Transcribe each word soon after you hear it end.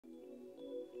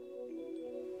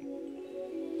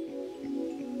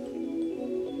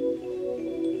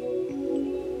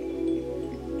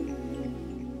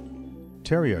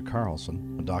Terje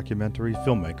Carlsson, a documentary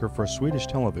filmmaker for Swedish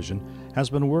Television, has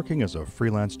been working as a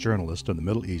freelance journalist in the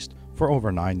Middle East for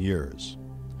over 9 years.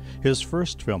 His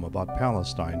first film about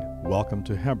Palestine, Welcome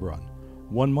to Hebron,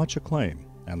 won much acclaim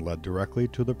and led directly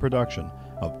to the production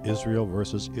of Israel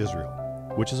versus Israel,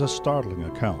 which is a startling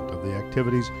account of the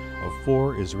activities of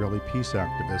 4 Israeli peace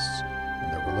activists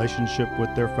and their relationship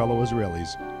with their fellow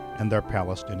Israelis and their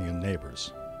Palestinian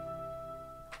neighbors.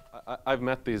 I've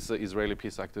met these Israeli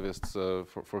peace activists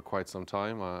for quite some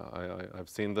time. I've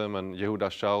seen them, and Yehuda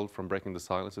Shaul from Breaking the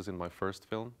Silence is in my first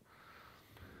film.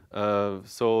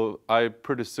 So I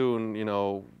pretty soon,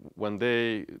 when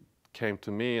they came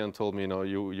to me and told me,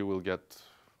 you will get,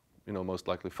 most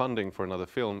likely funding for another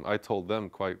film, I told them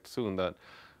quite soon that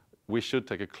we should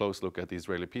take a close look at the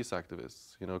Israeli peace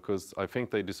activists, because I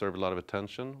think they deserve a lot of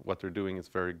attention. What they're doing is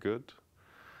very good.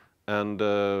 And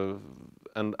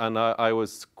I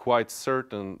was quite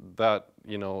certain that,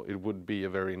 it would be a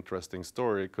very interesting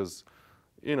story because,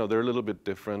 they're a little bit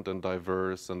different and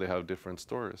diverse and they have different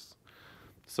stories.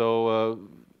 So,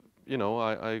 in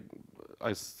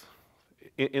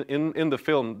the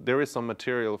film, there is some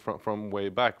material from way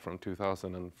back, from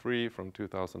 2003, from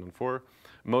 2004.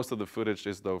 Most of the footage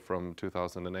is, though, from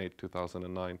 2008,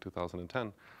 2009,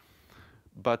 2010.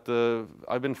 But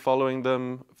I've been following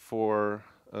them for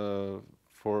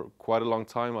quite a long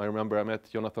time. I remember I met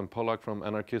Jonathan Pollack from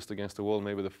Anarchist Against the Wall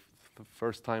maybe the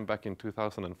first time back in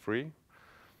 2003.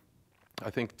 I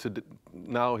think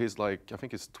now he's I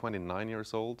think he's 29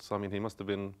 years old. So I mean, he must have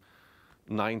been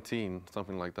 19,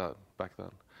 something like that back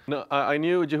then. No, I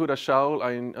knew Yehuda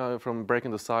Shaul from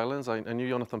Breaking the Silence. I knew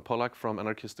Jonathan Pollack from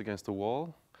Anarchist Against the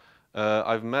Wall.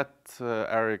 I've met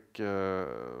Eric.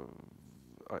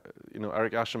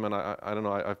 Eric Asherman, I don't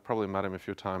know, I've probably met him a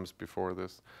few times before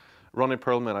this. Ronnie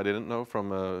Perlman I didn't know from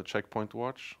Checkpoint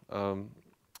Watch.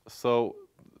 So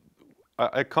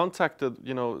I contacted,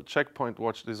 Checkpoint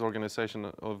Watch, this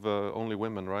organization of only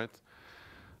women, right?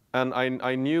 And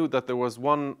I knew that there was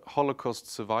one Holocaust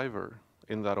survivor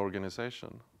in that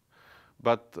organization.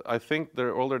 But I think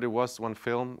there already was one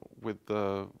film with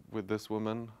this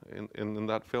woman in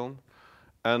that film.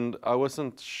 And I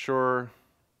wasn't sure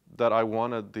that I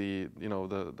wanted the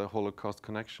Holocaust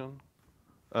connection,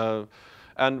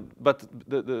 but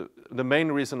the main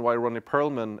reason why Ronnie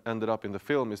Perlman ended up in the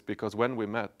film is because when we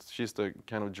met, she's the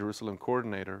kind of Jerusalem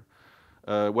coordinator.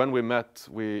 When we met,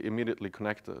 we immediately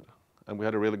connected, and we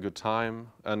had a really good time.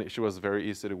 And she was very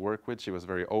easy to work with. She was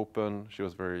very open. She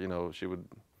was very, she would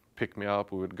pick me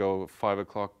up. We would go 5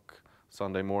 o'clock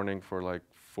Sunday morning for like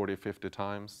 40, 50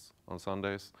 times on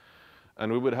Sundays.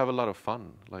 And we would have a lot of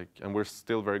fun, and we're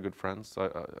still very good friends.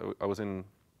 I was in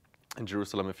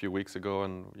Jerusalem a few weeks ago,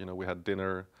 and we had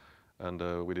dinner, and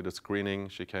we did a screening.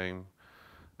 She came,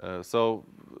 and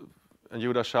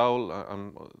Yehuda Shaul,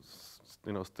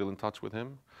 I'm still in touch with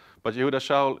him. But Yehuda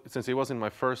Shaul, since he was in my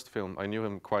first film, I knew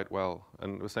him quite well,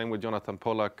 and the same with Jonathan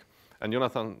Pollack, and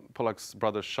Jonathan Pollack's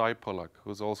brother Shai Pollack,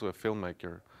 who's also a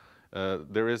filmmaker.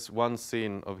 There is one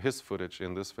scene of his footage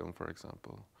in this film, for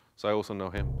example. So I also know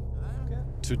him.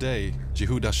 Today,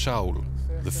 Yehuda Shaul,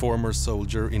 the former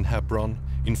soldier in Hebron,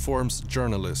 informs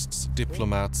journalists,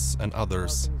 diplomats and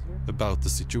others about the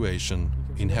situation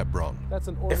in Hebron.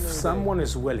 If someone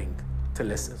is willing to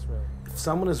listen, if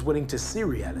someone is willing to see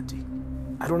reality,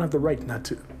 I don't have the right not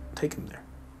to take him there.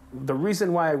 The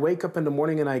reason why I wake up in the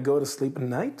morning and I go to sleep at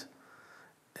night,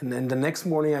 and then the next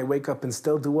morning I wake up and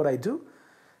still do what I do,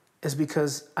 is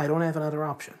because I don't have another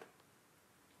option.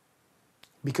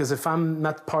 Because if I'm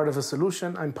not part of a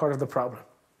solution, I'm part of the problem.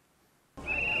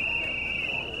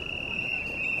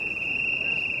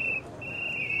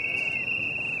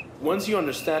 Once you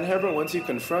understand Hebron, once you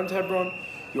confront Hebron,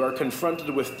 you are confronted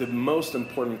with the most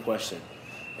important question.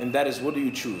 And that is, what do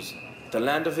you choose? The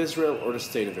land of Israel or the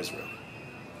state of Israel?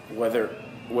 Whether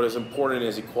what is important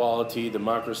is equality,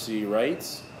 democracy,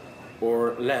 rights,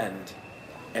 or land.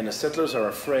 And the settlers are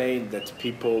afraid that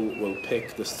people will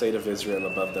pick the state of Israel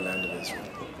above the land of Israel.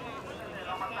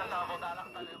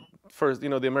 First,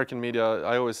 the American media,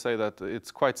 I always say that it's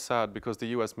quite sad because the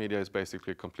US media is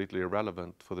basically completely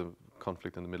irrelevant for the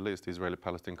conflict in the Middle East, the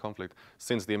Israeli-Palestine conflict,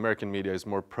 since the American media is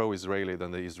more pro-Israeli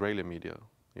than the Israeli media.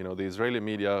 The Israeli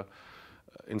media,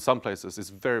 in some places, is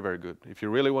very, very good. If you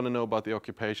really want to know about the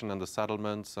occupation and the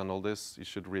settlements and all this, you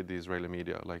should read the Israeli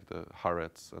media, like the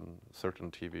Haaretz and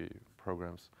certain TV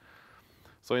programs.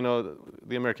 So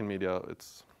the American media,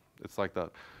 it's like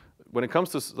that. When it comes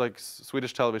to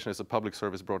Swedish Television is a public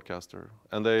service broadcaster,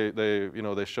 and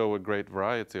they show a great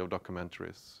variety of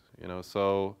documentaries.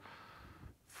 So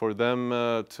for them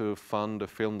to fund a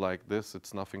film like this,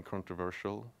 it's nothing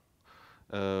controversial,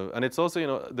 and it's also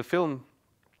the film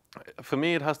for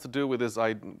me, it has to do with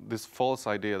this false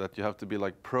idea that you have to be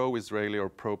like pro-Israeli or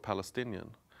pro-Palestinian,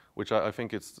 which I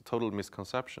think it's a total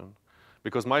misconception.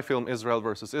 Because my film, Israel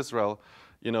versus Israel,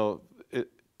 you know,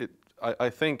 I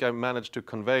think I managed to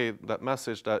convey that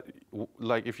message that,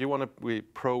 like, if you want to be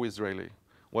pro-Israeli,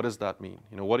 what does that mean?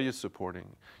 You know, what are you supporting?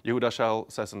 Yehuda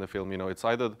Shaul says in the film, you know, it's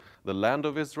either the land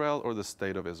of Israel or the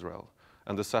state of Israel.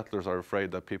 And the settlers are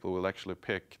afraid that people will actually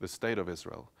pick the state of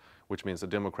Israel, which means a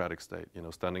democratic state, you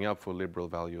know, standing up for liberal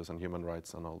values and human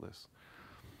rights and all this.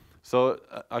 So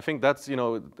I think that's, you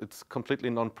know, it's completely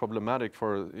non-problematic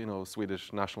for, you know,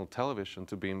 Swedish national television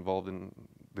to be involved in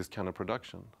this kind of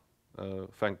production.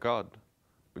 Thank God.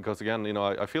 Because again, you know,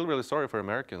 I feel really sorry for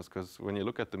Americans, because when you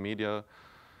look at the media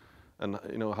and,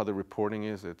 you know, how the reporting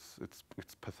is, it's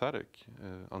pathetic,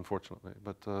 unfortunately.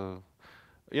 But,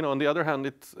 you know, on the other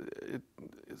hand,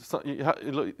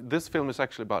 this film is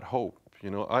actually about hope. You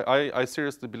know, I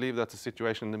seriously believe that the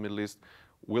situation in the Middle East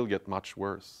will get much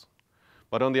worse.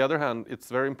 But on the other hand, it's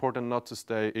very important not to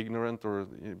stay ignorant or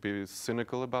be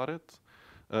cynical about it,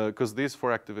 because these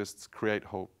four activists create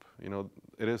hope. You know,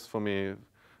 it is for me,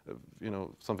 you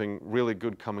know, something really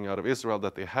good coming out of Israel,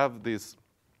 that they have these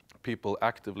people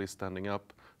actively standing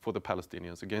up for the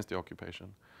Palestinians against the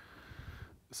occupation.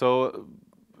 So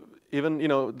even, you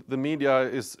know, the media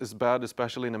is bad,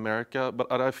 especially in America,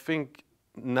 but I think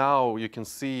now you can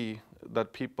see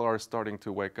that people are starting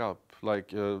to wake up. Like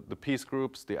the peace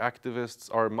groups, the activists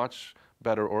are much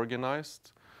better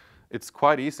organized. It's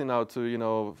quite easy now to, you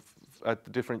know, at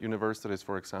the different universities,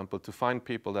 for example, to find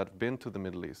people that have been to the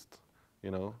Middle East.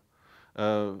 You know,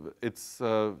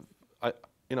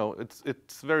 you know,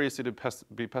 it's very easy to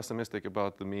be pessimistic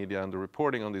about the media and the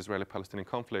reporting on the Israeli-Palestinian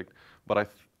conflict, but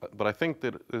I think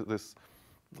that this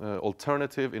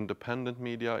alternative, independent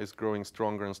media is growing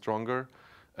stronger and stronger,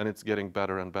 and it's getting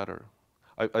better and better.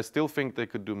 I still think they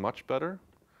could do much better,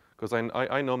 because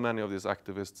I know many of these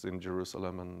activists in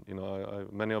Jerusalem, and, you know,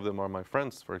 many of them are my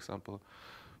friends, for example.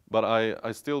 But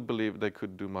I still believe they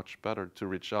could do much better to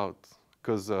reach out,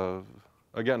 because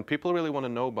again, people really want to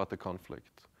know about the conflict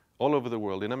all over the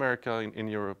world. In America, in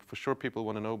Europe, for sure, people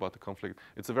want to know about the conflict.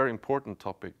 It's a very important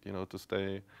topic, you know, to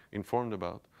stay informed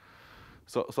about.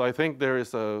 So I think there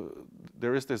is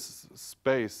this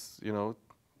space, you know,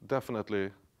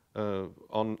 definitely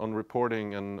on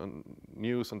reporting and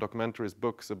news and documentaries,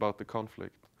 books about the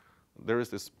conflict. There is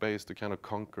this space to kind of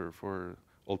conquer for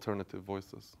alternative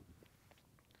voices.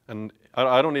 And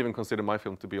I don't even consider my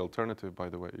film to be alternative, by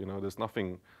the way. You know, there's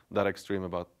nothing that extreme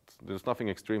there's nothing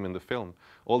extreme in the film.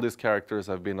 All these characters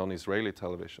have been on Israeli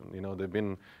television. You know, they've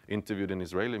been interviewed in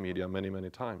Israeli media many, many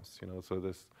times. You know, so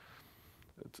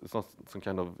it's not some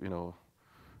kind of, you know,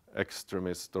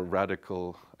 extremist or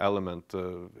radical element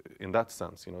in that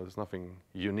sense. You know, there's nothing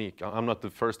unique. I'm not the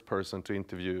first person to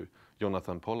interview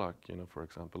Jonathan Pollack, you know, for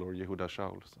example, or Yehuda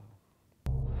Shaul. So.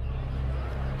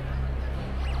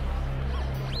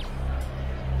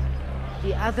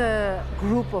 The other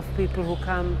group of people who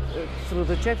come through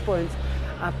the checkpoints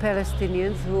are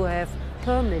Palestinians who have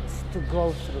permits to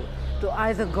go through, to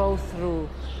either go through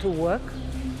to work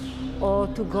or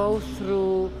to go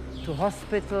through to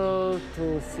hospital,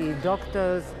 to see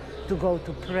doctors, to go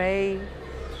to pray,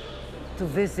 to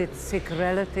visit sick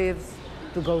relatives,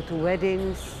 to go to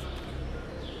weddings,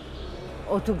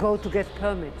 or to go to get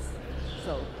permits.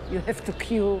 So you have to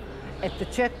queue at the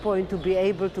checkpoint to be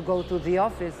able to go to the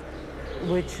office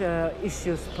which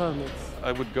issues permits.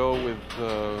 I would go with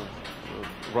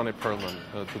Ronnie Perlman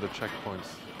to the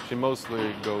checkpoints. She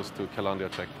mostly goes to Kalandia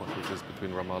checkpoint, which is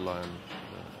between Ramallah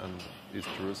and East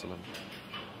Jerusalem,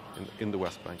 in the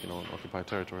West Bank, you know, occupied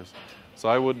territories. So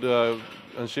I would,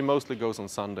 and she mostly goes on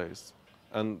Sundays.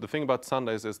 And the thing about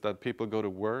Sundays is that people go to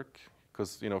work,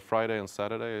 because, you know, Friday and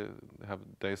Saturday they have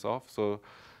days off. So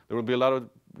there will be a lot of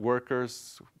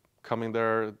workers coming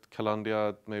there at Kalandia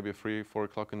at maybe 3, 4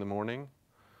 o'clock in the morning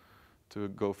to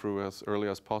go through as early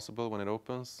as possible when it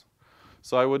opens.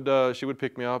 So I would, she would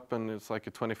pick me up, and it's like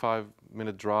a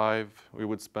 25-minute drive. We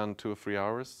would spend 2 or 3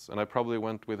 hours, and I probably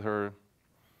went with her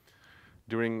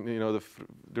during, you know,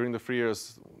 during the 3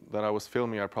 years that I was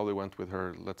filming. I probably went with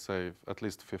her, let's say, at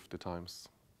least 50 times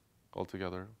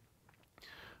altogether.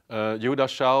 Yehuda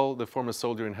Shaul, the former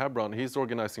soldier in Hebron, he's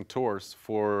organizing tours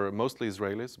for mostly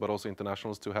Israelis, but also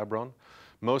internationals to Hebron.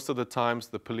 Most of the times,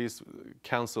 the police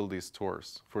cancel these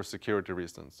tours for security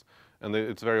reasons. And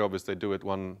it's very obvious they do it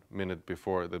 1 minute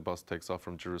before the bus takes off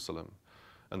from Jerusalem.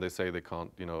 And they say they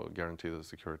can't, you know, guarantee the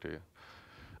security.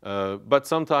 But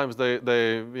sometimes they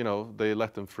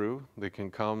let them through. They can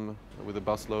come with a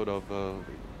busload of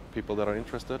people that are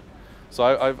interested. So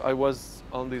I was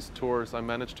on these tours. I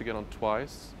managed to get on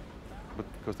twice. but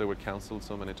because they were cancelled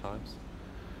so many times.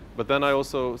 But then I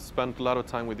also spent a lot of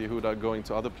time with Yehuda going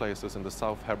to other places in the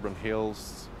South Hebron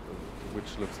Hills,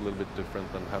 which looks a little bit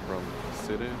different than Hebron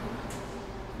City.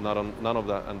 None of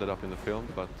that ended up in the film,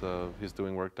 but he's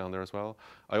doing work down there as well.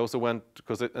 I also went,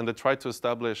 and they tried to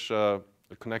establish a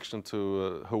connection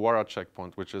to Hawara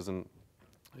checkpoint, which is in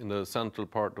the central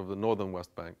part of the northern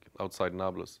West Bank, outside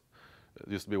Nablus. It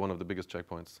used to be one of the biggest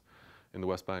checkpoints in the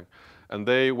West Bank. And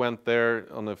they went there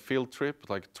on a field trip,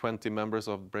 like 20 members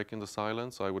of Breaking the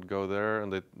Silence. So I would go there,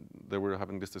 and they were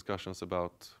having these discussions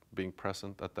about being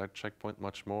present at that checkpoint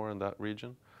much more in that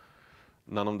region.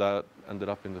 None of that ended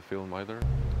up in the film either.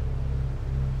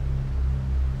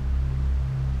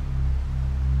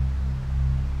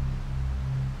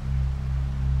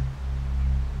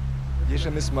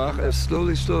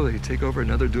 Slowly take over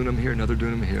another dunam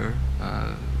here.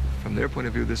 From their point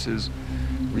of view, this is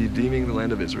redeeming the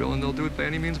land of Israel, and they'll do it by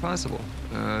any means possible,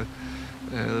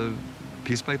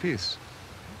 piece by piece.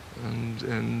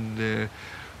 And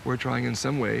we're trying in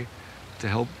some way to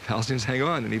help Palestinians hang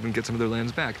on and even get some of their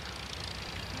lands back.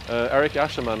 Eric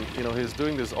Asherman, he's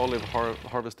doing these olive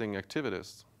harvesting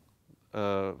activities.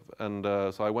 So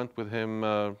I went with him,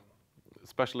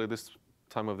 especially this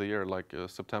time of the year, like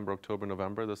September, October,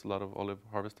 November, there's a lot of olive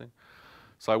harvesting.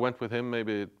 So I went with him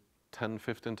maybe 10,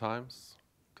 15 times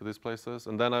to these places.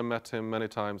 And then I met him many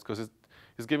times because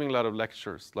he's giving a lot of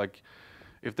lectures. Like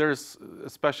if there's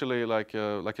especially like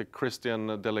a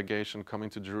Christian delegation coming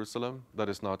to Jerusalem that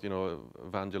is not,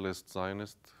 evangelist,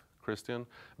 Zionist Christian,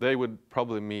 they would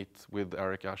probably meet with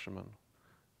Eric Asherman.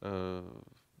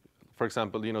 For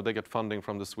example, they get funding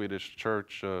from the Swedish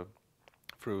church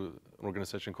through an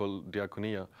organization called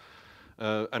Diakonia.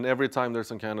 And every time there's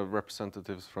some kind of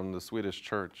representatives from the Swedish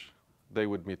church, they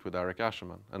would meet with Eric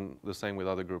Asherman. And the same with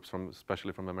other groups,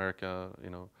 especially from America,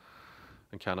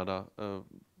 and Canada.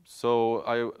 So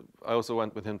I also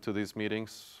went with him to these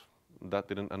meetings. That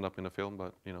didn't end up in a film,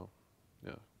 but,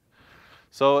 yeah.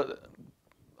 So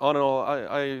all in all,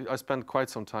 I spent quite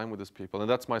some time with these people, and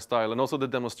that's my style. And also the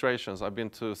demonstrations. I've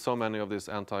been to so many of these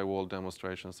anti-wall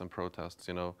demonstrations and protests,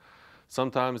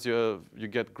 Sometimes you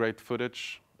get great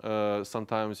footage.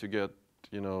 Sometimes you get,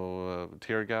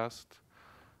 tear gassed.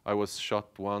 I was shot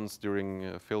once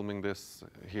during filming this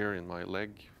here in my leg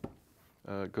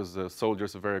because the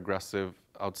soldiers are very aggressive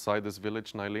outside this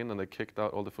village, Nailin, and they kicked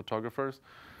out all the photographers.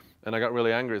 And I got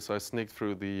really angry, so I sneaked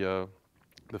through the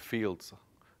fields.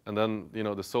 And then,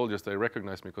 the soldiers, they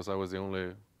recognized me because I was the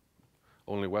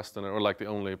only Westerner, or like the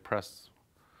only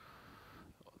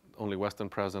Western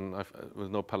press, and there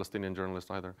was no Palestinian journalist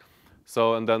either.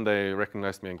 So, and then they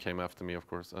recognized me and came after me, of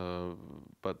course,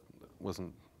 but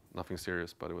wasn't nothing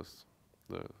serious, but it was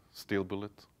the steel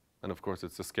bullet. And of course,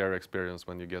 it's a scary experience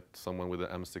when you get someone with an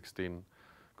M16,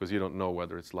 because you don't know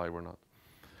whether it's live or not.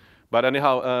 But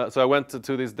anyhow, so I went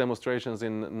to these demonstrations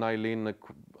in Nailin,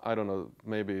 I don't know,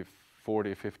 maybe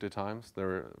 40, 50 times.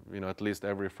 There were, at least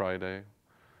every Friday.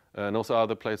 And also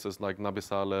other places like Nabi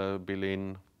Saleh,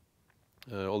 Bilin,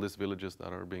 all these villages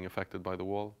that are being affected by the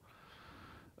wall.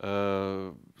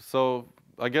 So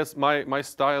I guess my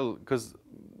style, because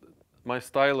my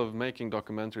style of making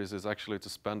documentaries is actually to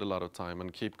spend a lot of time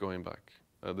and keep going back.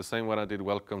 The same when I did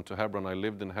Welcome to Hebron. I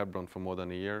lived in Hebron for more than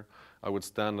a year. I would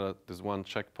stand at this one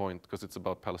checkpoint, because it's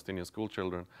about Palestinian school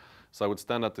children. So I would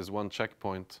stand at this one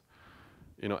checkpoint,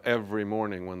 every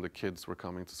morning when the kids were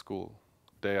coming to school,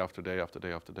 day after day after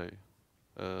day after day.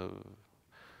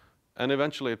 And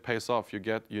eventually it pays off. You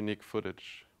get unique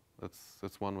footage.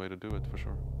 That's one way to do it, for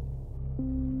sure.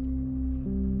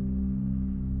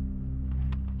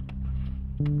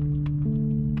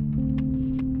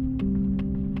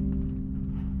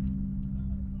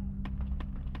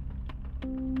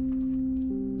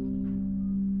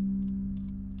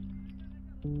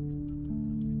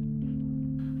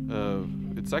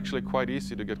 It's actually quite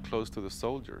easy to get close to the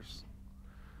soldiers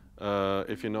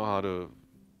if you know how to,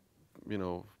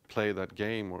 play that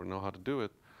game or know how to do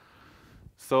it.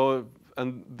 So,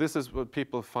 and this is what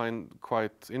people find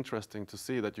quite interesting to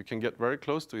see, that you can get very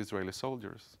close to Israeli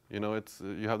soldiers. You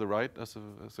have the right as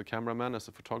a cameraman, as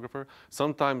a photographer.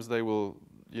 Sometimes they will,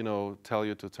 tell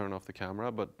you to turn off the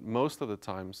camera, but most of the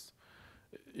times,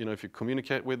 if you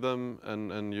communicate with them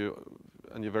and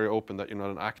you're very open that you're not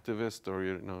an activist, or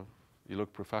you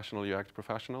look professional, you act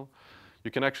professional,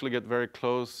 you can actually get very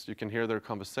close. You can hear their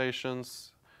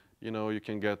conversations. You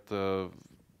can get,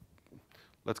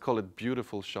 let's call it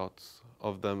beautiful shots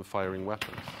of them firing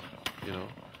weapons,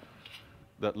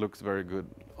 that looks very good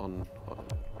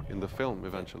in the film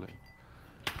eventually.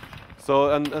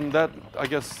 So, and that, I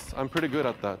guess I'm pretty good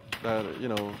at that,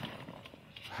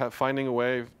 finding a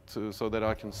way so that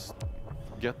I can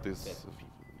get this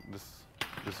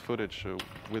footage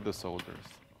with the soldiers.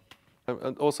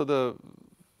 And also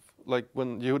like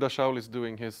when Yehuda Shaul is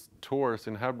doing his tours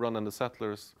in Hebron and the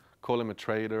settlers call him a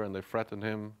traitor and they threaten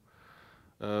him.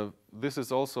 This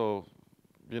is also,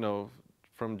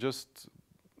 from just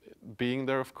being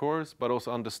there, of course, but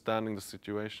also understanding the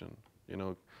situation.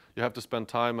 You have to spend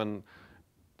time and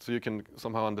so you can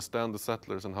somehow understand the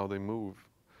settlers and how they move.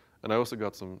 And I also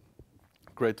got some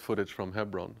great footage from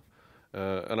Hebron.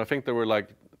 And I think there were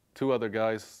like 2 other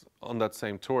guys on that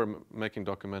same tour making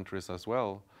documentaries as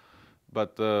well.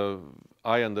 But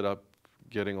I ended up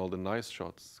getting all the nice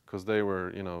shots because they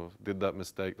were, did that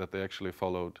mistake that they actually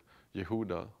followed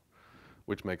Yehuda,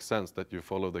 which makes sense that you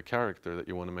follow the character that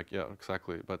you want to make. Yeah,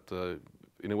 exactly. But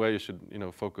in a way, you should,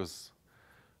 focus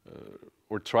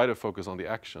or try to focus on the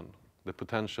action, the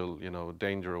potential,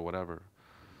 danger or whatever.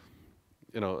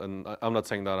 And I'm not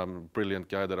saying that I'm a brilliant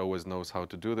guy that always knows how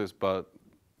to do this, but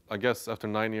I guess after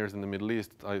 9 years in the Middle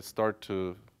East, I start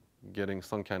to getting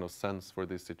some kind of sense for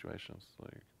these situations.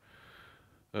 Like,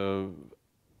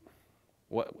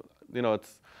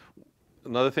 it's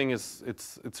another thing is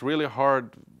it's really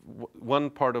hard. One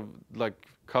part of like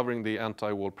covering the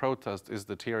anti-war protest is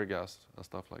the tear gas and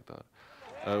stuff like that.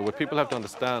 What people have to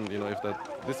understand, if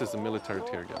that this is a military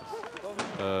tear gas,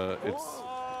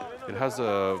 it has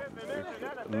a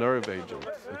nerve agent,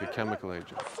 like a chemical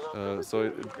agent.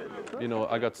 So,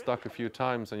 I got stuck a few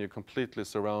times and you're completely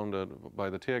surrounded by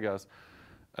the tear gas.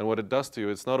 And what it does to you,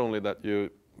 it's not only that the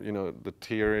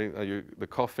tearing, the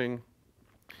coughing,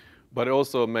 but it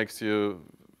also makes you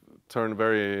turn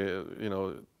very,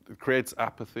 it creates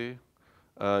apathy.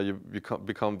 You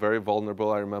become very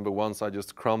vulnerable. I remember once I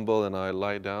just crumble and I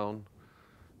lie down.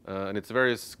 And it's a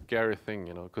very scary thing,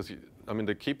 because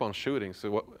they keep on shooting.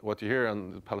 So what you hear,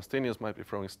 and the Palestinians might be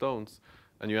throwing stones,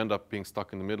 and you end up being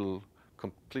stuck in the middle,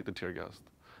 completely tear gassed.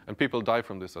 And people die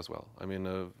from this as well.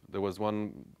 There was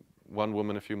one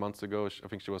woman a few months ago. I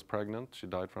think she was pregnant. She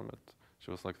died from it.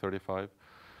 She was like 35.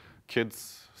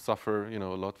 Kids suffer, a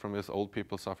lot from this. Old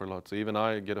people suffer a lot. So even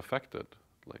I get affected.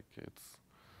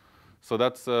 So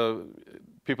that's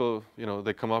people.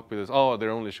 They come up with this. Oh, they're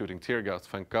only shooting tear gas.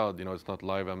 Thank God. It's not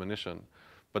live ammunition.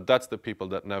 But that's the people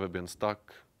that never been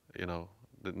stuck.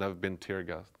 That never been tear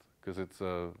gassed. Because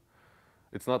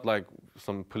it's not like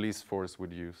some police force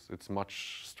would use. It's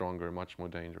much stronger, much more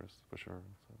dangerous, for sure.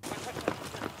 So.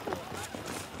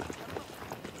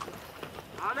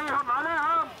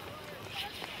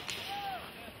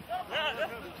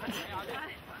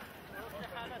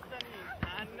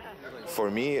 For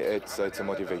me, it's a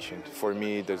motivation. For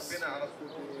me,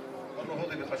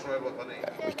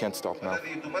 we can't stop now.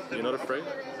 You're not afraid?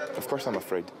 Of course I'm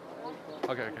afraid.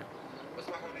 Okay.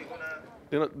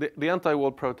 The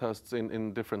anti-war protests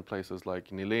in different places like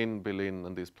Nilin, Bilin,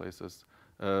 and these places,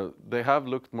 they have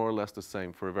looked more or less the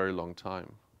same for a very long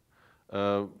time.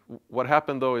 What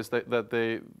happened though is that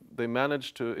they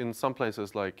managed to, in some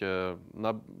places like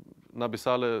Nabi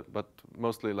Saleh, but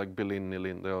mostly like Bilin,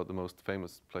 Nilin, they are the most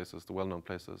famous places, the well-known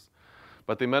places.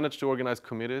 But they managed to organize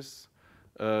committees.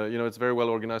 It's very well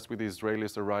organized with the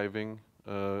Israelis arriving.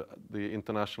 The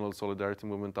International Solidarity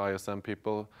Movement, ISM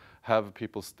people, have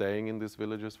people staying in these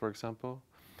villages, for example.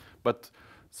 But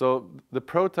so the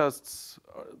protests,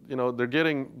 they're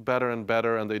getting better and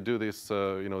better, and they do this,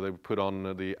 they put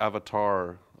on the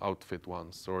avatar outfit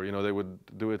once, or, they would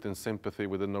do it in sympathy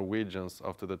with the Norwegians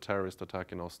after the terrorist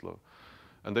attack in Oslo.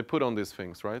 And they put on these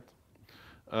things, right?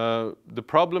 The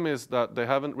problem is that they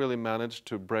haven't really managed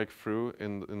to break through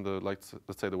in the, let's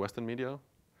say, the Western media,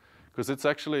 because it's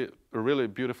actually a really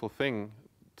beautiful thing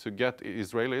to get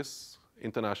Israelis,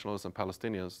 internationals, and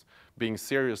Palestinians being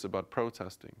serious about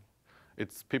protesting.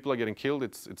 People are getting killed,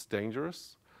 it's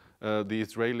dangerous. The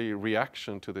Israeli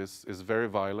reaction to this is very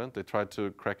violent. They try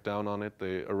to crack down on it.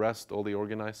 They arrest all the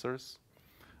organizers.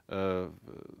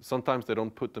 Sometimes they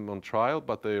don't put them on trial,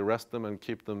 but they arrest them and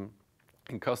keep them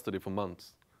in custody for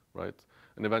months, right?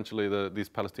 And eventually these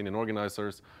Palestinian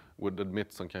organizers would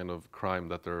admit some kind of crime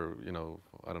that they're,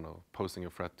 I don't know, posing a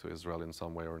threat to Israel in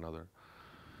some way or another.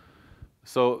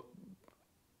 So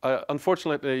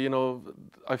unfortunately,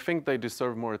 I think they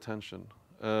deserve more attention.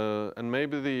 And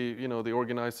maybe the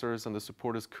organizers and the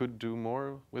supporters could do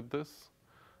more with this,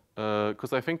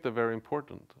 because I think they're very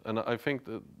important. And I think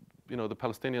that, the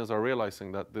Palestinians are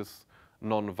realizing that this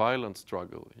non-violent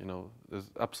struggle,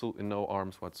 there's absolutely no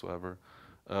arms whatsoever,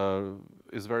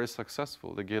 is very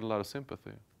successful. They get a lot of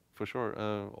sympathy, for sure,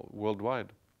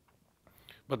 worldwide.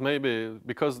 But maybe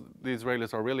because the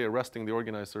Israelis are really arresting the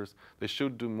organizers, they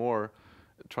should do more,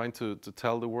 trying to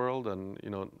tell the world, and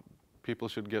people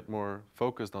should get more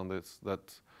focused on this,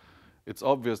 that it's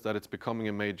obvious that it's becoming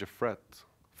a major threat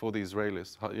for the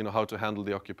Israelis, how to handle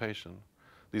the occupation.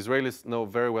 The Israelis know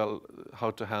very well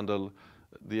how to handle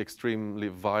the extremely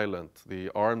violent, the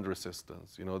armed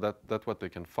resistance. That's what they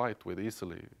can fight with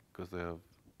easily because they have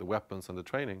the weapons and the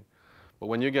training. But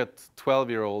when you get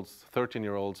 12-year-olds,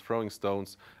 13-year-olds throwing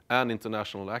stones and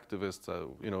international activists,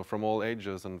 from all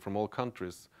ages and from all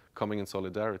countries coming in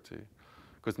solidarity.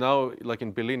 Because now, like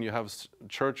in Berlin, you have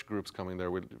church groups coming there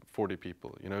with 40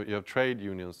 people. You have trade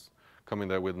unions coming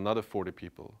there with another 40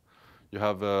 people. You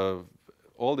have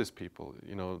all these people,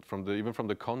 even from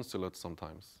the consulate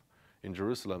sometimes in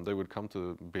Jerusalem, they would come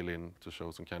to Berlin to show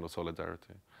some kind of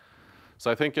solidarity. So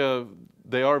I think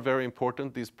they are very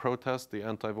important, these protests, the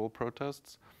anti-war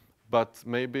protests, but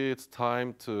maybe it's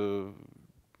time to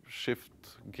shift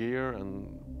gear and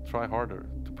try harder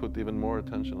to put even more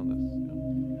attention on this.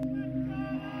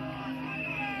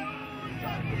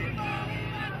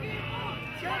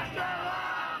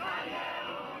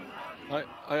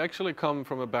 I actually come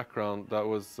from a background that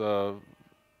was,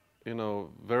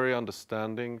 very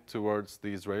understanding towards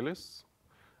the Israelis,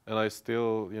 and I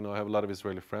still, have a lot of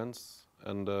Israeli friends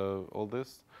and all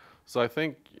this. So I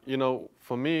think,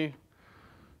 for me,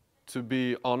 to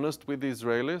be honest with the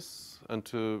Israelis and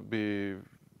to be,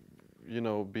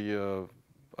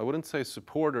 I wouldn't say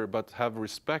supporter, but have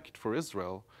respect for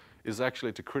Israel is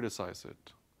actually to criticize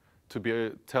it.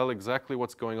 To tell exactly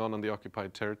what's going on the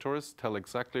occupied territories, tell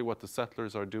exactly what the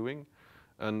settlers are doing,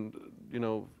 and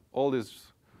all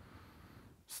this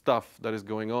stuff that is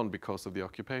going on because of the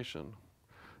occupation.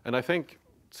 And I think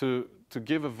to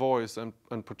give a voice and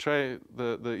portray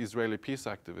the Israeli peace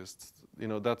activists,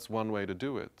 that's one way to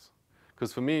do it.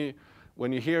 Because for me,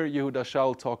 when you hear Yehuda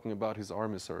Shaul talking about his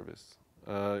army service,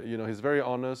 he's very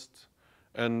honest.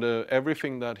 And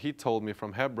everything that he told me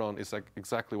from Hebron is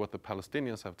exactly what the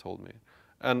Palestinians have told me.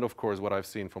 And of course, what I've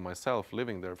seen for myself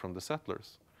living there from the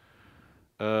settlers.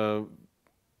 So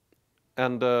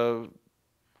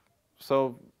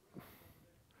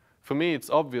for me, it's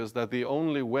obvious that the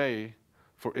only way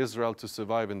for Israel to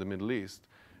survive in the Middle East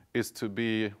is to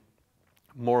be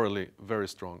morally very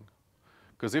strong.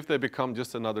 Because if they become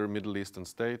just another Middle Eastern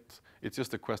state, it's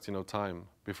just a question of time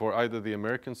before either the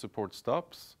American support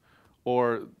stops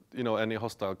or any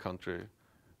hostile country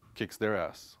kicks their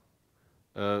ass.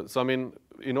 So I mean,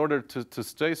 in order to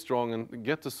stay strong and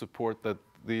get the support that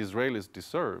the Israelis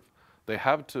deserve, they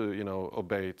have to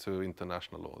obey to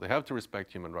international law. They have to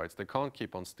respect human rights. They can't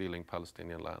keep on stealing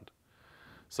Palestinian land.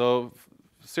 So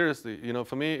seriously,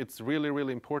 for me, it's really,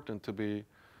 really important to be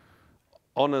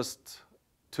honest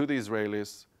to the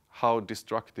Israelis how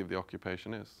destructive the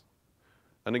occupation is.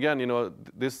 And again,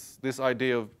 this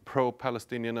idea of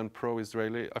pro-Palestinian and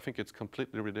pro-Israeli, I think it's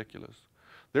completely ridiculous.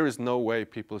 There is no way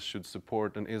people should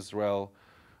support an Israel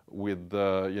with,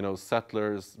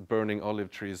 settlers burning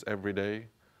olive trees every day,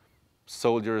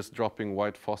 soldiers dropping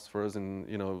white phosphorus in,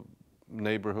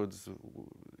 neighborhoods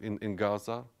in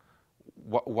Gaza.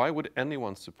 Why would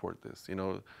anyone support this?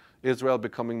 Israel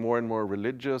becoming more and more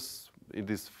religious,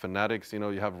 these fanatics,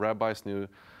 you have rabbis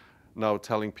now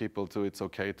telling people it's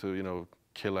okay to,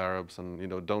 kill Arabs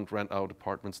and don't rent out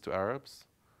apartments to Arabs.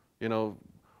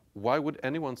 Why would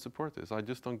anyone support this? I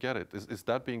just don't get it. Is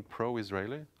that being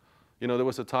pro-Israeli? There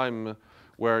was a time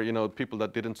where people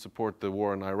that didn't support the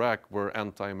war in Iraq were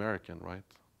anti-American, right?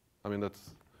 I mean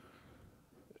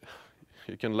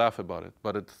you can laugh about it,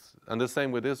 but and the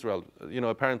same with Israel.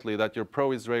 Apparently that you're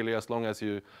pro-Israeli as long as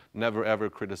you never ever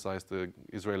criticize the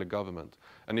Israeli government.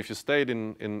 And if you stayed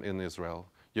in Israel,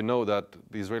 you know that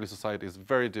the Israeli society is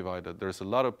very divided. There's a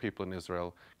lot of people in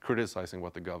Israel criticizing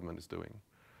what the government is doing.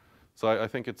 So I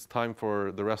think it's time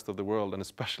for the rest of the world, and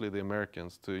especially the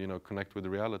Americans, to connect with the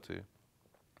reality.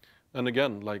 And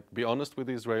again, be honest with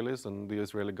the Israelis and the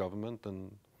Israeli government,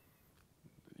 and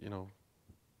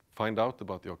find out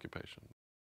about the occupation.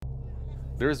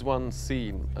 There is one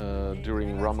scene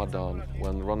during Ramadan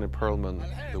when Ronnie Perlman,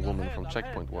 the woman from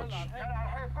Checkpoint Watch,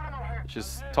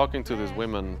 she's talking to these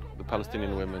women, the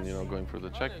Palestinian women, going through the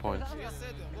checkpoint.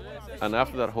 And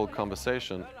after that whole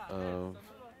conversation,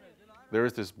 there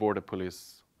is this border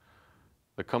police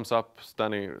that comes up,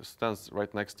 stands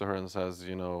right next to her and says,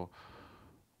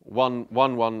 one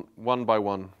by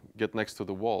one, get next to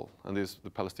the wall. And the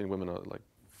Palestinian women are like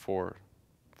four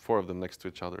of them next to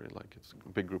each other, it's a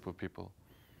big group of people.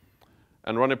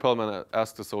 And Ronnie Perlman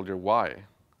asks the soldier why,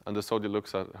 and the soldier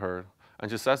looks at her, and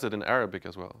she says it in Arabic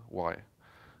as well, why?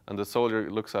 And the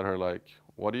soldier looks at her like,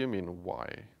 what do you mean, why?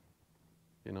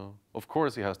 Of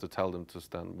course he has to tell them to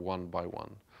stand one by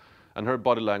one. And her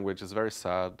body language is very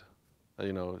sad.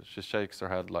 She shakes her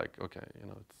head like, okay,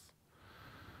 it's...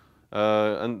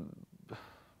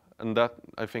 and that,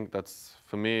 I think that's,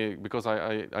 for me, because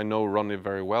I know Ronnie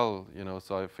very well, you know,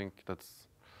 so I think that's,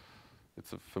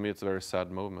 for me it's a very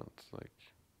sad moment, like.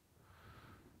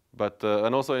 But,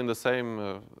 and also in the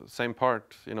same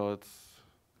part, you know, it's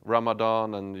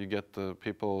Ramadan, and you get the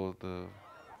people,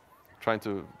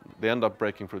 they end up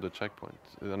breaking through the checkpoint,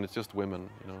 and it's just women,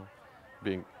 you know,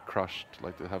 being crushed,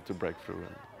 like they have to break through.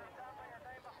 And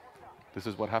this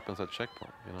is what happens at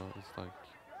checkpoint, you know, it's like,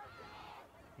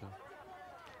 yeah.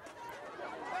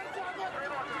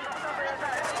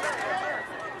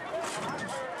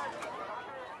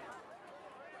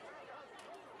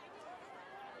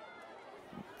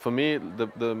 For me,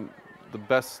 the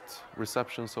best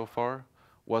reception so far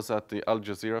was at the Al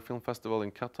Jazeera Film Festival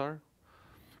in Qatar,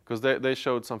 because they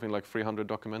showed something like 300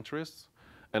 documentaries,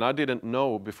 and I didn't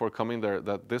know before coming there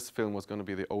that this film was going to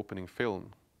be the opening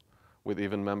film, with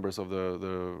even members of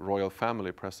the royal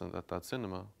family present at that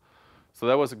cinema. So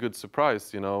that was a good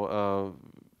surprise, you know,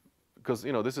 because,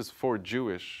 you know, this is 4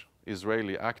 Jewish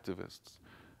Israeli activists,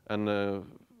 and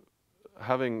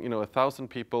having, you know, 1,000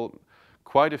 people,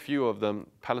 quite a few of them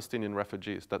Palestinian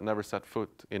refugees that never set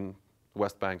foot in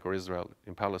West Bank or Israel,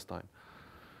 in Palestine,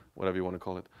 whatever you want to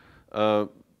call it.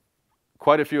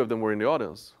 Quite a few of them were in the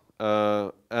audience.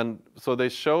 And so they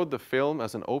showed the film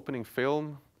as an opening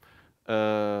film,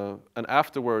 and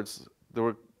afterwards there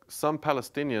were some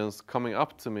Palestinians coming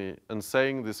up to me and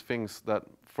saying these things that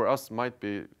for us might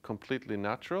be completely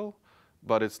natural,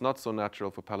 but it's not so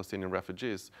natural for Palestinian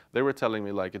refugees. They were telling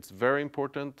me, like, it's very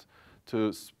important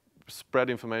to spread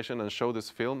information and show this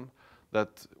film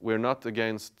that we're not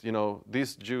against, you know,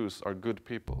 these Jews are good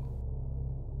people.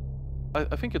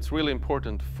 I think it's really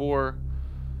important for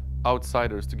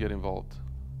outsiders to get involved.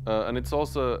 And it's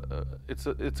also, it's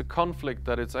a conflict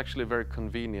that it's actually very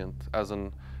convenient as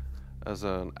an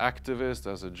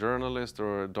activist, as a journalist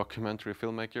or a documentary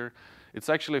filmmaker. It's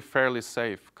actually fairly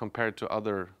safe compared to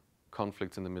other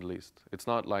conflicts in the Middle East. It's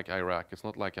not like Iraq, it's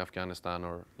not like Afghanistan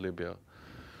or Libya.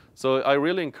 So I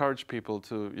really encourage people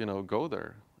to, you know, go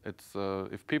there. It's,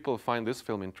 if people find this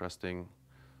film interesting,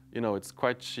 you know, it's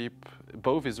quite cheap.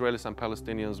 Both Israelis and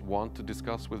Palestinians want to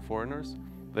discuss with foreigners.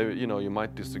 They, you know, you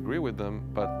might disagree with them,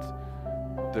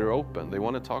 but they're open. They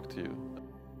want to talk to you.